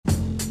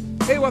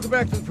Hey, welcome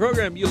back to the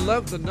program. You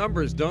love the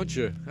numbers, don't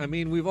you? I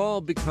mean, we've all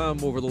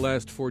become, over the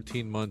last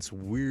 14 months,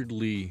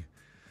 weirdly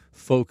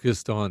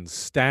focused on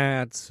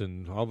stats,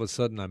 and all of a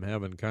sudden I'm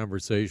having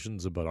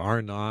conversations about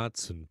R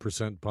naughts and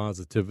percent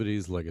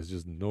positivities like it's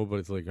just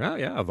nobody's like, oh,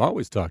 yeah, I've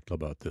always talked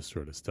about this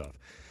sort of stuff.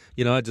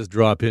 I just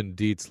drop in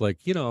deets like,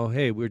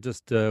 hey,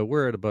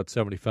 we're at about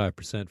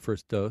 75%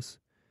 first dose.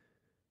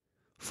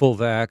 Full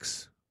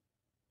vax,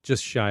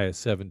 just shy of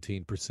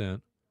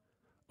 17%.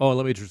 Oh,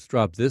 let me just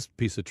drop this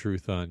piece of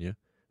truth on you.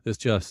 This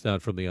just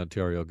out from the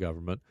Ontario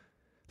government.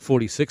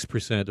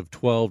 46% of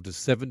 12 to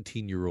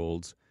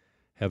 17-year-olds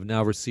have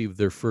now received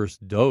their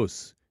first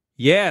dose.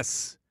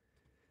 Yes!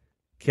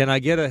 Can I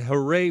get a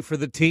hooray for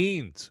the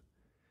teens?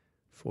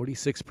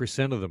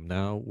 46% of them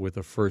now with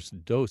a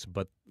first dose.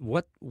 But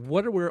what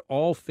are we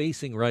all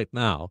facing right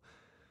now,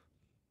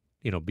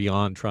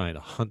 beyond trying to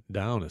hunt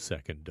down a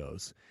second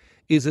dose,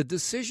 is a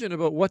decision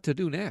about what to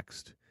do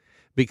next.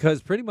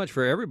 Because pretty much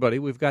for everybody,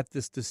 we've got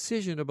this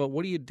decision about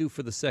what do you do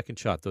for the second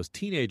shot. Those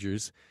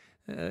teenagers,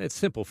 it's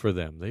simple for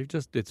them.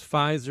 It's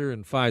Pfizer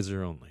and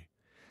Pfizer only.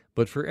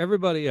 But for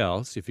everybody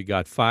else, if you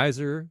got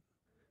Pfizer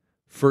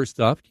first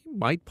up, you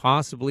might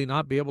possibly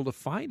not be able to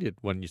find it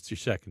when it's your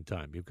second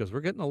time because we're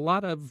getting a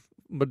lot of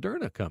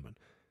Moderna coming.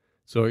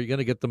 So are you going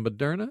to get the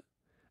Moderna?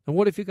 And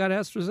what if you got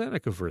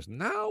AstraZeneca first?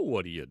 Now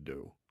what do you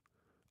do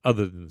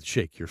other than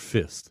shake your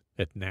fist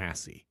at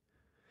NACI?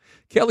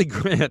 Kelly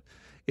Grant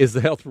is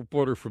the health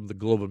reporter from the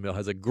Globe and Mail,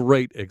 has a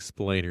great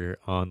explainer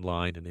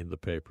online and in the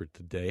paper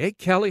today. Hey,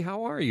 Kelly,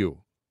 how are you?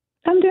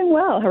 I'm doing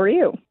well. How are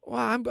you?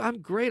 Well,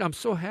 I'm great. I'm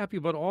so happy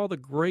about all the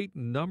great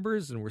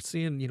numbers, and we're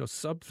seeing,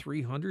 sub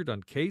 300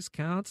 on case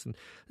counts, and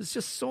there's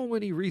just so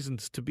many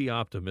reasons to be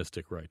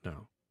optimistic right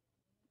now.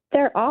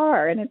 There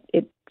are, and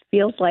it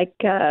feels like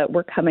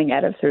we're coming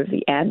out of sort of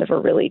the end of a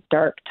really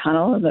dark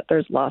tunnel and that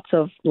there's lots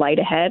of light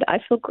ahead. I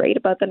feel great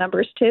about the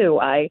numbers, too.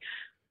 I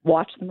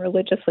watch them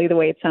religiously the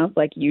way it sounds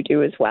like you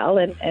do as well.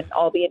 And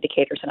all the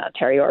indicators in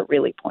Ontario are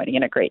really pointing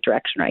in a great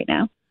direction right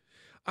now.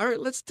 All right,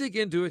 let's dig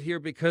into it here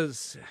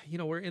because,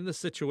 we're in the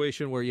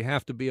situation where you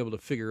have to be able to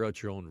figure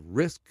out your own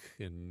risk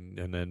and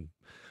then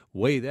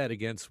weigh that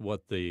against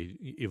what the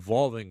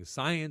evolving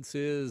science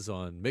is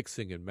on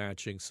mixing and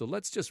matching. So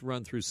let's just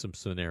run through some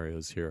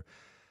scenarios here.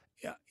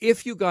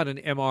 If you got an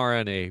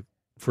mRNA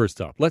first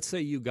up, let's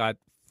say you got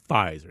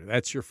Pfizer,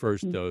 that's your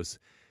first dose.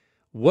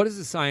 What does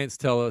the science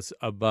tell us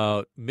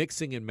about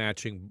mixing and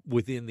matching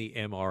within the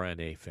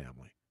mRNA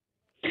family?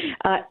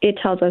 It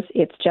tells us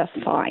it's just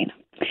fine.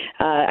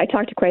 I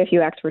talked to quite a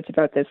few experts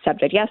about this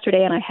subject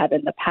yesterday, and I have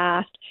in the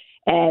past.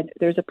 And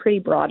there's a pretty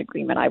broad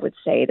agreement, I would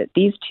say, that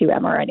these two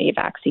mRNA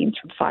vaccines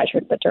from Pfizer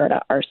and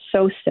Moderna are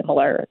so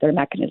similar. Their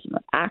mechanism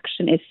of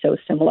action is so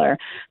similar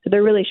that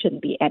there really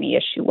shouldn't be any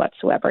issue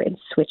whatsoever in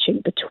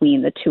switching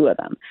between the two of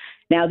them.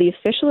 Now, the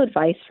official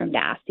advice from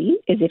NACI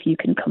is if you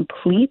can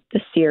complete the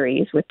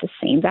series with the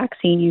same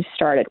vaccine you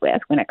started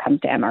with when it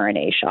comes to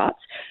mRNA shots,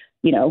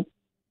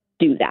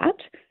 do that.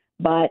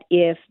 But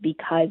if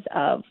because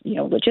of,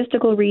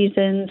 logistical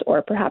reasons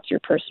or perhaps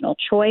your personal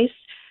choice,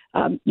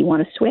 you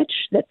want to switch,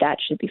 that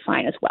should be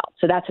fine as well.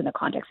 So that's in the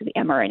context of the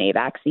mRNA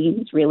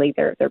vaccines. Really,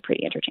 they're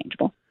pretty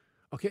interchangeable.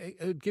 Okay,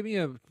 give me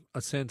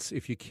a sense,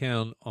 if you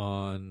can,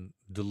 on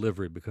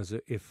delivery, because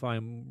if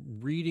I'm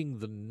reading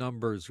the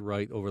numbers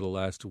right over the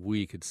last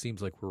week, it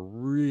seems like we're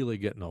really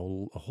getting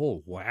a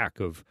whole whack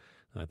of,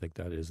 I think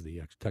that is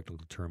the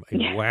technical term,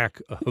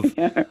 whack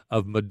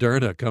of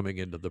Moderna coming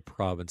into the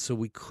province. So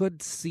we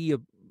could see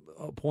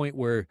a point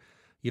where,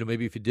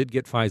 maybe if you did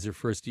get Pfizer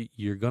first,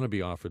 you're going to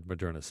be offered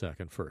Moderna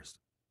second first.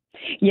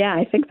 Yeah,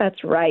 I think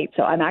that's right.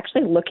 So I'm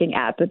actually looking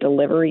at the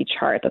delivery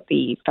chart that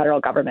the federal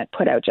government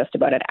put out just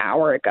about an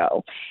hour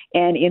ago.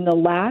 And in the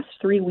last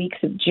 3 weeks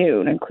of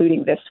June,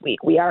 including this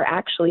week, we are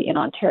actually in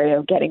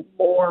Ontario getting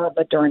more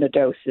Moderna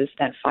doses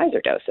than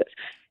Pfizer doses.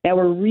 Now,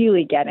 we're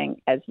really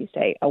getting, as you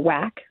say, a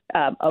whack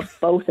of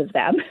both of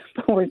them.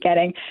 We're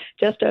getting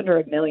just under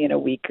 1 million a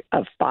week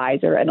of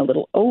Pfizer and a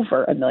little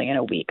over 1 million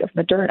a week of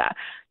Moderna.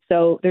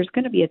 So there's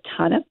going to be a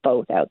ton of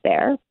both out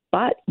there,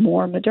 but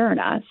more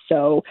Moderna.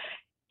 So,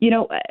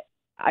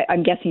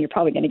 I'm guessing you're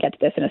probably going to get to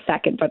this in a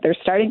second, but there's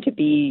starting to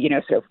be,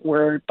 sort of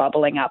word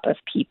bubbling up of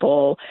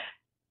people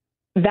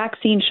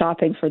vaccine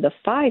shopping for the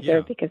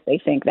Pfizer because they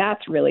think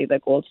that's really the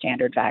gold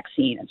standard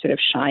vaccine and sort of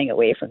shying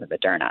away from the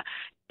Moderna.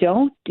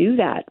 Don't do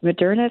that.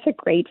 Moderna is a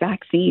great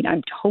vaccine.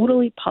 I'm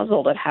totally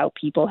puzzled at how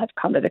people have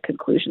come to the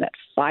conclusion that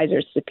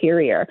Pfizer's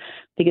superior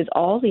because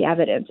all the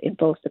evidence in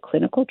both the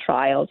clinical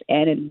trials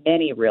and in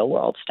many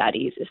real-world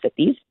studies is that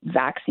these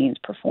vaccines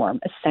perform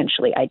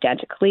essentially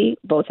identically,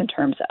 both in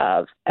terms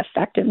of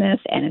effectiveness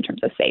and in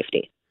terms of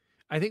safety.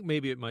 I think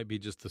maybe it might be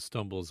just the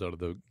stumbles out of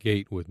the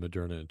gate with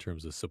Moderna in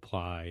terms of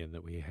supply, and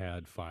that we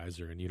had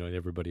Pfizer, and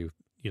everybody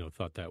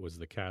thought that was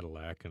the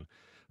Cadillac, and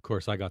of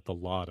course I got the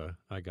Lotta,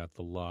 I got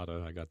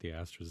the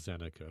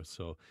AstraZeneca.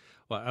 So,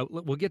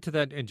 we'll get to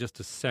that in just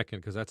a second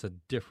because that's a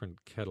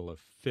different kettle of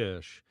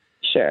fish.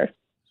 Sure.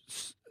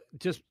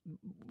 Just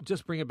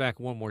bring it back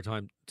one more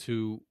time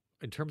to,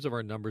 in terms of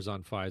our numbers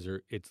on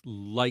Pfizer, it's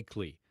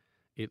likely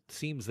it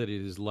seems that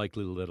it is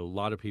likely that a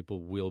lot of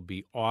people will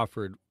be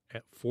offered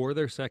for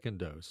their second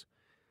dose.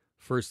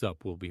 First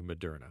up will be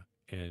Moderna.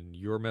 And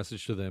your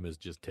message to them is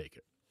just take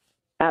it.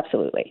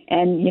 Absolutely.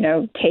 And,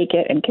 take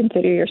it and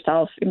consider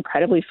yourself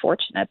incredibly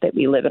fortunate that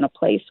we live in a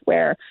place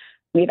where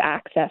we have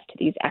access to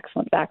these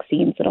excellent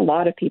vaccines that a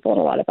lot of people in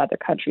a lot of other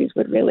countries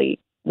would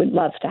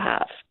love to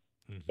have.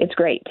 Mm-hmm. It's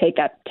great. Take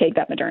that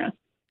Moderna.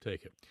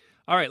 Take it.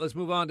 All right, let's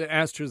move on to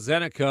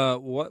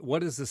AstraZeneca.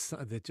 What is this?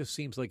 It just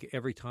seems like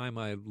every time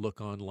I look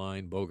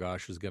online,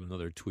 Bogosh has got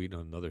another tweet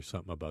on another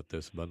something about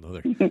this, about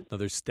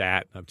another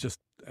stat. I'm just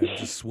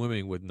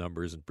swimming with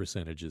numbers and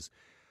percentages.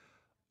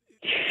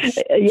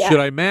 Yeah. Should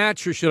I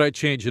match or should I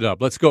change it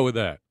up? Let's go with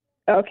that.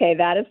 Okay,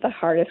 that is the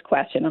hardest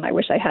question, and I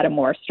wish I had a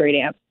more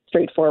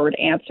straightforward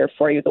answer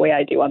for you the way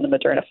I do on the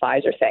Moderna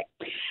Pfizer thing.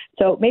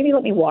 So maybe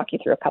let me walk you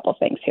through a couple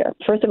things here.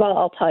 First of all,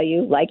 I'll tell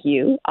you, like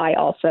you, I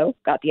also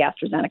got the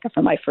AstraZeneca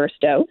for my first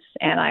dose,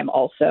 and I'm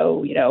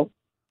also,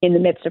 in the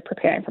midst of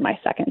preparing for my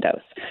second dose.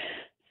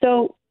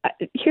 So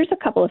here's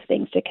a couple of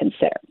things to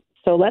consider.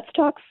 So let's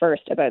talk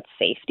first about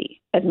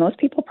safety. As most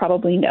people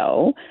probably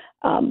know,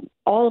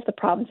 all of the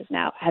provinces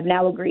have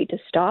now agreed to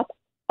stop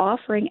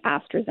offering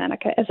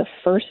AstraZeneca as a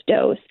first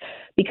dose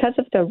because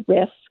of the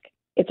risk.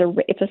 It's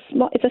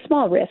a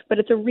small risk, but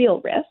it's a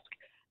real risk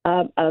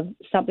of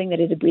something that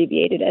is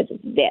abbreviated as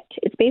VIT.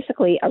 It's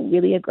basically a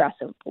really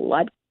aggressive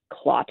blood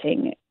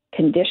clotting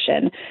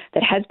condition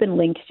that has been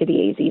linked to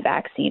the AZ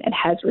vaccine and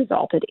has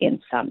resulted in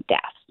some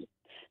deaths.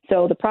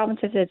 So the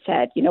provinces had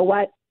said, you know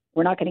what,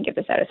 we're not going to give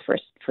this out as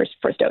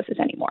first doses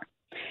anymore.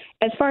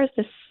 As far as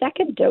the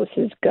second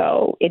doses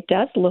go, it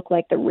does look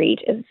like the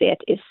rate of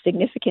VIT is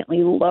significantly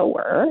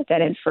lower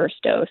than in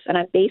first dose, and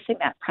I'm basing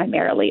that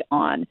primarily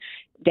on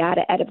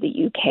data out of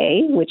the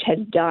UK, which has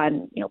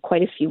done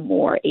quite a few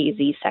more AZ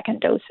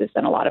second doses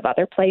than a lot of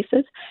other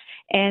places.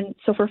 And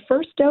so for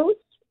first dose,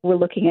 we're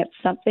looking at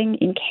something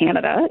in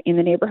Canada in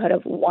the neighborhood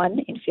of 1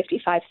 in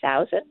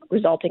 55,000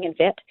 resulting in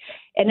VIT.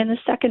 And in the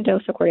second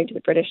dose, according to the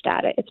British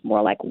data, it's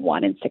more like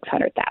 1 in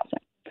 600,000.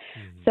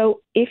 Mm-hmm.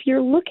 So if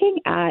you're looking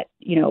at,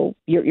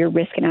 your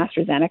risk in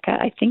AstraZeneca,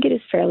 I think it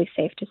is fairly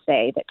safe to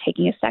say that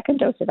taking a second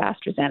dose of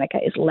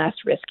AstraZeneca is less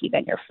risky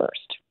than your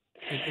first.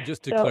 And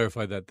just to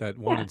clarify that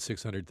 1 in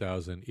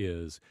 600,000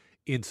 is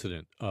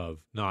incident of,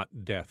 not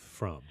death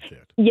from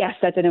VIT. Yes,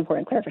 that's an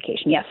important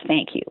clarification. Yes,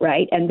 thank you.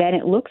 Right. And then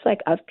it looks like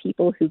of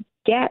people who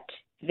get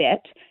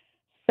VIT,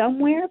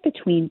 somewhere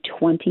between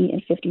 20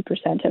 and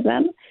 50% of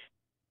them,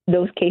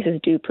 those cases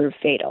do prove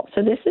fatal.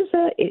 So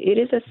it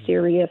is a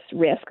serious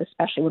risk,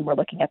 especially when we're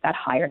looking at that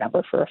higher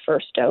number for a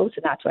first dose.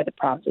 And that's why the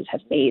provinces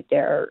have made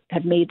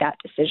that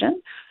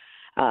decision.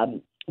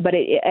 But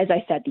as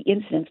I said, the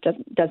incidence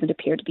doesn't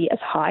appear to be as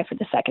high for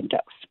the second dose.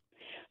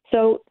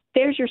 So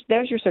there's your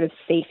sort of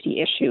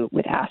safety issue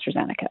with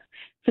AstraZeneca.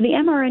 For the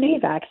mRNA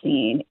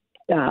vaccine,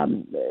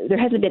 there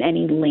hasn't been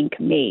any link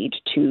made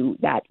to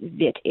that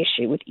VIT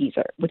issue with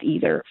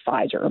either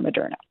Pfizer or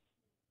Moderna.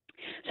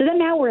 So then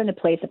now we're in the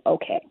place of,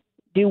 okay,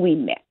 do we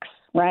mix,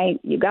 right?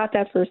 You got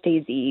that first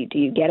AZ. Do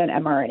you get an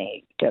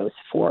mRNA dose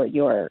for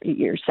your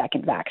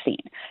second vaccine?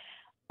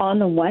 On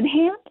the one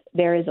hand,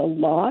 there is a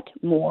lot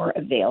more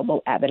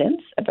available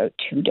evidence about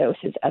 2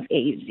 doses of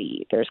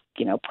AZ. There's,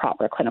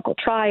 proper clinical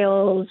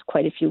trials,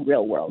 quite a few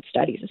real-world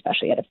studies,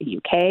 especially out of the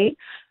UK.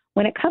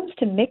 When it comes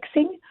to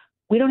mixing,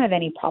 we don't have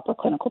any proper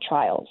clinical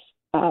trials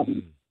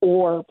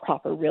or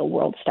proper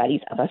real-world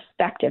studies of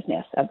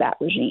effectiveness of that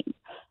regime.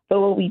 But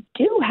what we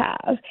do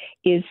have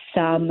is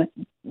some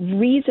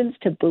reasons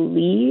to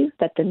believe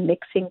that the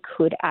mixing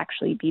could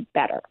actually be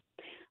better.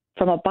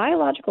 From a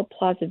biological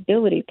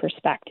plausibility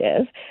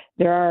perspective,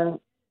 there are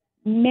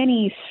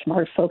many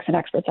smart folks and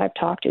experts I've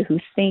talked to who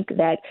think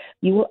that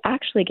you will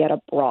actually get a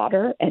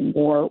broader and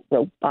more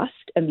robust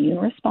immune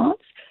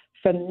response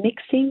from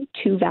mixing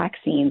 2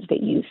 vaccines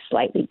that use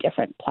slightly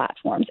different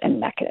platforms and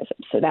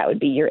mechanisms. So that would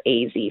be your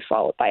AZ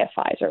followed by a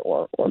Pfizer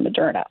or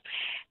Moderna.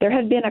 There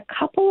have been a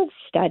couple of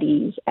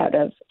studies out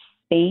of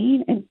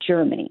Spain and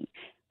Germany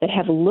that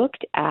have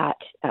looked at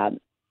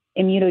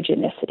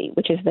immunogenicity,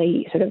 which is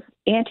the sort of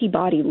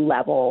antibody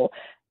level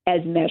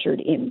as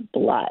measured in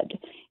blood.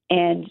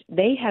 And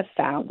they have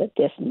found that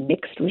this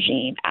mixed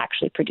regime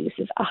actually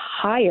produces a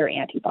higher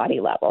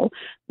antibody level,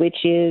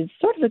 which is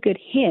sort of a good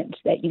hint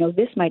that,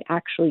 this might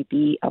actually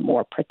be a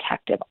more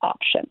protective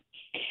option.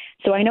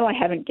 So I know I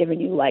haven't given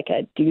you like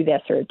a do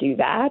this or do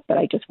that, but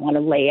I just want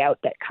to lay out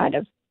that kind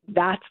of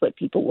that's what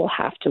people will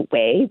have to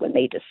weigh when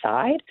they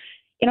decide.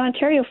 In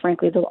Ontario,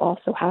 frankly, they'll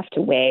also have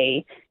to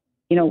weigh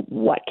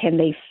what can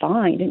they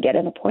find and get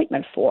an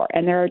appointment for?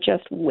 And there are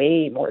just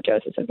way more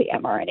doses of the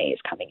mRNAs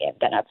coming in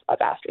than of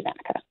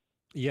AstraZeneca.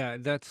 Yeah,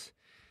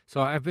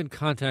 so I've been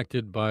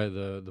contacted by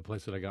the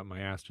place that I got my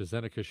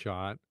AstraZeneca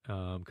shot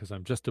because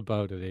I'm just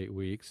about at 8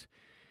 weeks.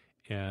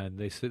 And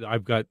they said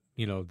I've got,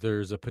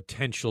 there's a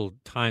potential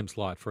time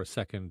slot for a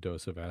second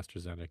dose of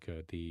AstraZeneca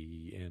at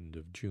the end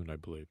of June, I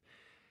believe.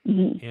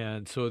 Mm-hmm.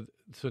 And so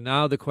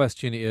now the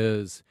question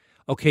is,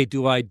 okay,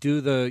 do I do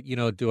the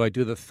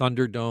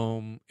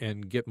Thunderdome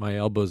and get my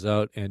elbows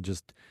out and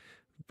just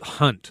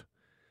hunt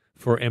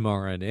for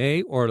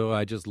mRNA, or do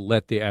I just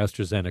let the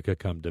AstraZeneca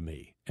come to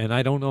me? And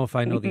I don't know if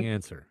I know the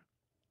answer.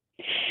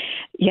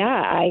 Yeah,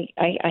 I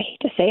hate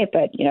to say it,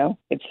 but,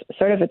 it's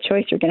sort of a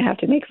choice you're going to have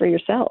to make for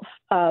yourself,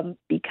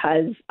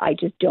 because I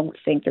just don't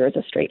think there is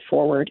a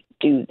straightforward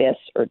do this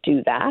or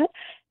do that.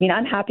 I mean,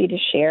 I'm happy to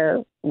share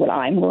what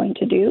I'm going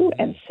to do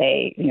and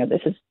say,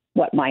 this is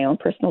what my own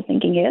personal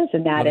thinking is,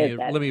 and that is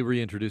that. Let me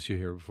reintroduce you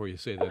here before you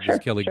say that. Oh, This sure, is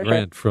Kelly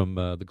Grant from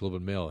the Globe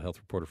and Mail, health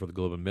reporter for the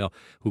Globe and Mail,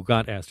 who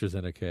got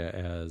AstraZeneca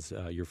as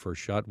your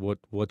first shot.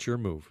 What's your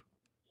move?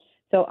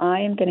 So I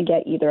am going to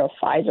get either a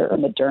Pfizer or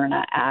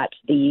Moderna at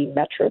the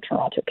Metro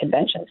Toronto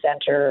Convention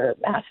Centre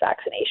mass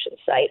vaccination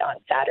site on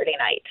Saturday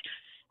night.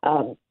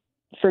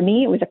 For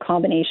me, it was a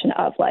combination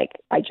of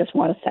I just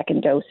want a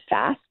second dose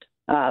fast.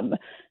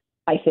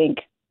 I think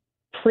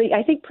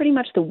pretty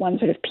much the one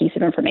sort of piece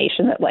of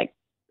information that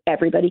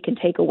everybody can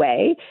take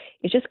away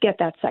is just get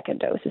that second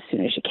dose as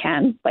soon as you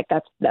can.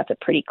 That's a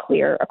pretty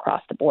clear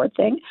across the board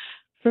thing.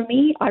 For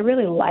me, I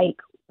really like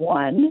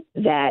one,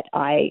 that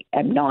I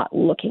am not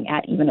looking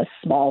at even a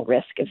small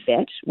risk of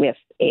it with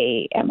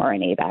a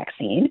mRNA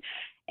vaccine.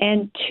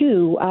 And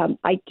two, I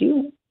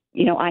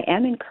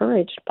am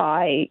encouraged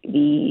by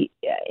the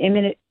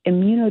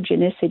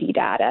immunogenicity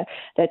data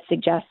that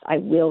suggests I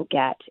will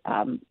get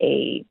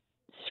a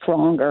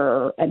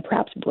stronger and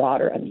perhaps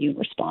broader immune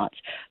response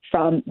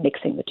from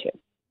mixing the two.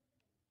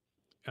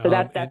 So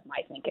that's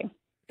my thinking.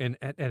 And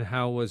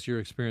how was your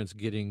experience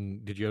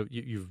getting? Did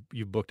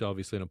you booked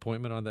obviously an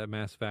appointment on that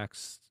mass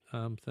vax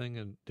thing,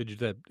 and did you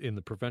do that in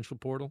the provincial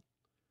portal?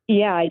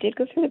 Yeah, I did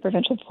go through the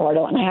provincial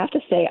portal, and I have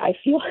to say I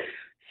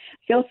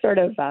feel sort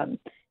of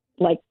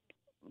like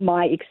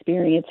my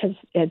experience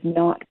has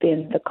not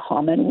been the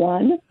common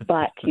one,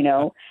 but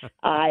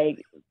I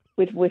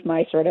with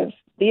my sort of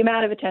the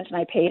amount of attention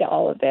I pay to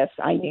all of this,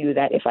 I knew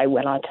that if I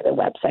went onto the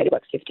website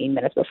about 15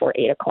 minutes before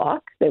 8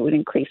 o'clock, that would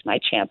increase my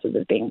chances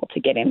of being able to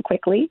get in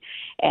quickly.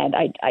 And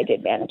I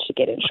did manage to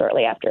get in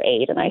shortly after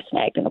 8, and I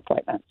snagged an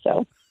appointment.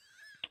 So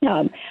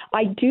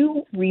I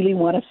do really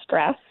want to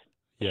stress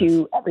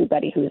to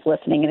everybody who is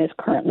listening and is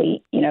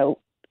currently, in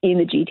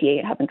the GTA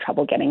and having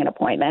trouble getting an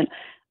appointment,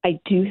 I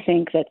do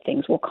think that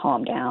things will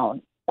calm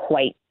down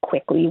quite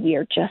quickly. We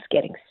are just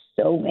getting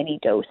so many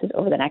doses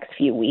over the next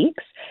few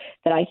weeks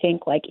that I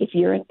think if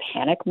you're in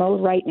panic mode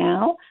right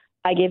now,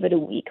 I give it a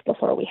week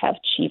before we have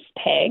Chief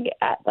Peg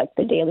at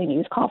the daily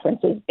news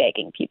conferences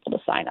begging people to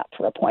sign up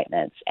for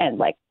appointments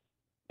and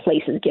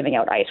places giving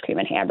out ice cream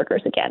and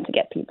hamburgers again to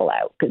get people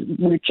out, because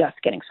we're just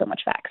getting so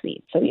much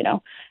vaccine. So,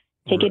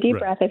 take a deep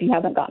breath if you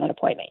haven't gotten an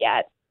appointment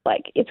yet.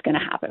 It's going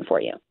to happen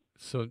for you.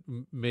 So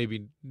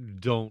maybe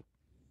don't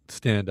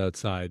stand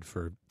outside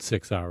for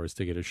 6 hours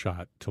to get a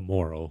shot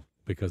tomorrow,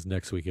 because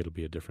next week it'll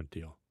be a different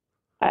deal.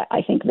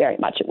 I think very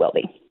much it will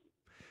be.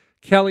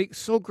 Kelly,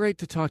 so great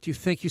to talk to you.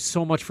 Thank you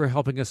so much for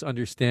helping us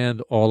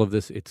understand all of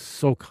this. It's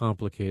so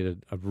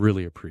complicated. I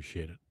really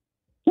appreciate it.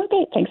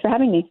 Okay, thanks for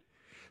having me.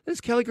 This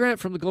is Kelly Grant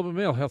from the Globe and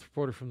Mail, health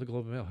reporter from the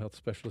Globe and Mail, health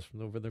specialist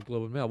from over the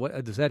Globe and Mail.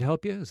 What does that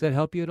help you? Does that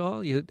help you at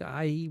all?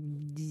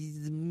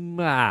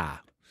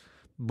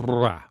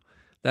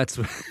 That's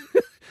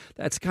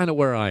that's kind of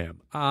where I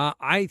am.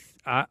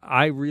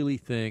 I really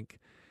think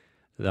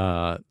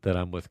that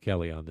I'm with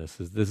Kelly on this.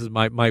 This is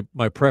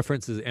my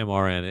preference is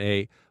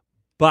mRNA,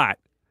 but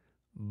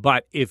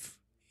if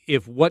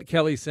what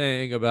Kelly's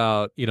saying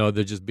about there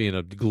just being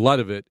a glut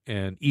of it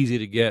and easy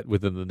to get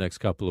within the next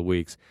couple of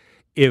weeks,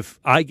 if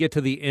I get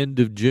to the end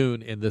of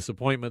June and this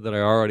appointment that I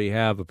already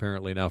have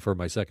apparently now for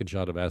my second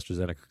shot of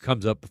AstraZeneca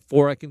comes up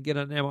before I can get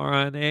an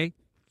mRNA,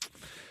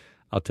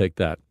 I'll take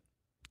that.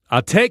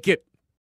 I'll take it.